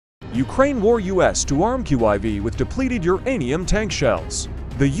Ukraine war US to arm Kyiv with depleted uranium tank shells.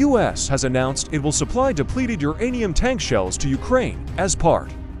 The US has announced it will supply depleted uranium tank shells to Ukraine as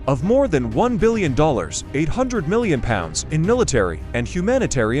part of more than $1 billion, £800 million in military and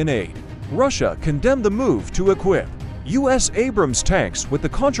humanitarian aid. Russia condemned the move to equip U.S. Abrams tanks with the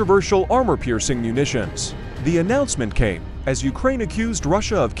controversial armor-piercing munitions. The announcement came as Ukraine accused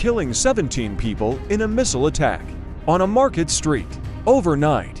Russia of killing 17 people in a missile attack on a market street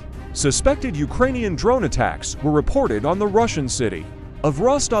overnight. Suspected Ukrainian drone attacks were reported on the Russian city of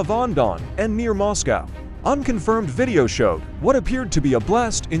Rostov-on-Don and near Moscow. Unconfirmed video showed what appeared to be a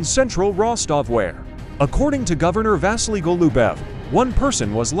blast in central Rostov where, according to Governor Vasily Golubev, one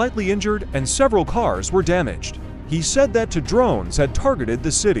person was lightly injured and several cars were damaged. He said that two drones had targeted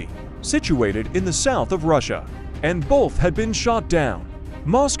the city, situated in the south of Russia, and both had been shot down.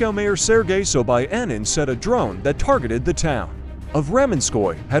 Moscow Mayor Sergei Sobyanin said a drone that targeted the town of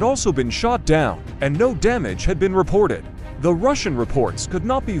Ramenskoye had also been shot down and no damage had been reported. The Russian reports could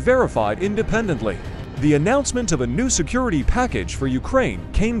not be verified independently. The announcement of a new security package for Ukraine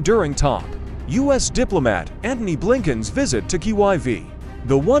came during top U.S. diplomat Antony Blinken's visit to Kyiv.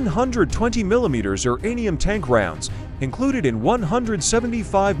 The 120mm uranium tank rounds included in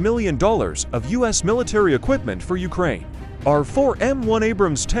 $175 million of U.S. military equipment for Ukraine are 4 M1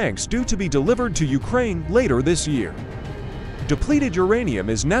 Abrams tanks due to be delivered to Ukraine later this year. Depleted uranium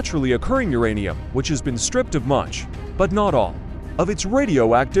is naturally occurring uranium which has been stripped of much, but not all, of its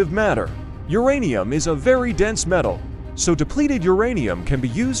radioactive matter. Uranium is a very dense metal, so depleted uranium can be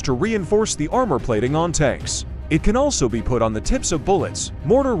used to reinforce the armor plating on tanks. It can also be put on the tips of bullets,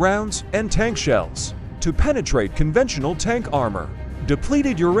 mortar rounds, and tank shells to penetrate conventional tank armor.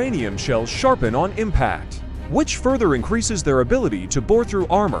 Depleted uranium shells sharpen on impact, which further increases their ability to bore through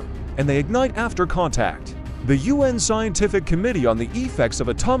armor, and they ignite after contact. The UN Scientific Committee on the Effects of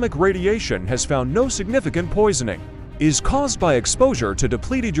Atomic Radiation has found no significant poisoning is caused by exposure to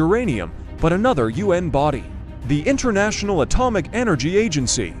depleted uranium, but another UN body, the International Atomic Energy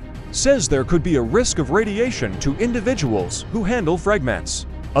Agency, says there could be a risk of radiation to individuals who handle fragments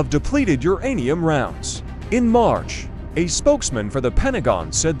of depleted uranium rounds. In March, a spokesman for the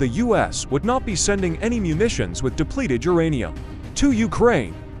Pentagon said the US would not be sending any munitions with depleted uranium to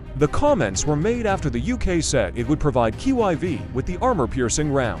Ukraine. The comments were made after the UK said it would provide Kyiv with the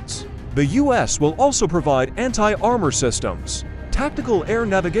armor-piercing rounds. The US will also provide anti-armor systems, tactical air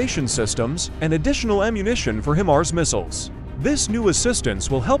navigation systems, and additional ammunition for HIMARS missiles. This new assistance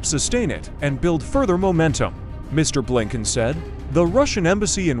will help sustain it and build further momentum, Mr. Blinken said. The Russian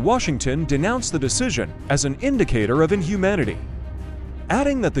embassy in Washington denounced the decision as an indicator of inhumanity,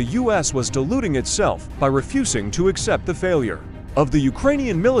 adding that the US was deluding itself by refusing to accept the failure of the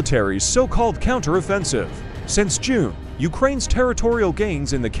Ukrainian military's so-called counteroffensive. Since June, Ukraine's territorial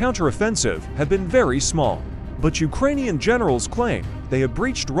gains in the counteroffensive have been very small, but Ukrainian generals claim they have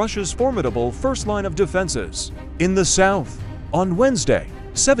breached Russia's formidable first line of defenses. In the south, on Wednesday,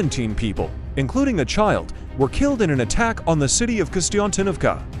 17 people, including a child, were killed in an attack on the city of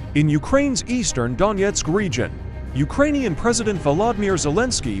Kostiantynivka in Ukraine's eastern Donetsk region. Ukrainian President Volodymyr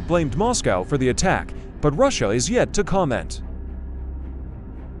Zelensky blamed Moscow for the attack, but Russia is yet to comment.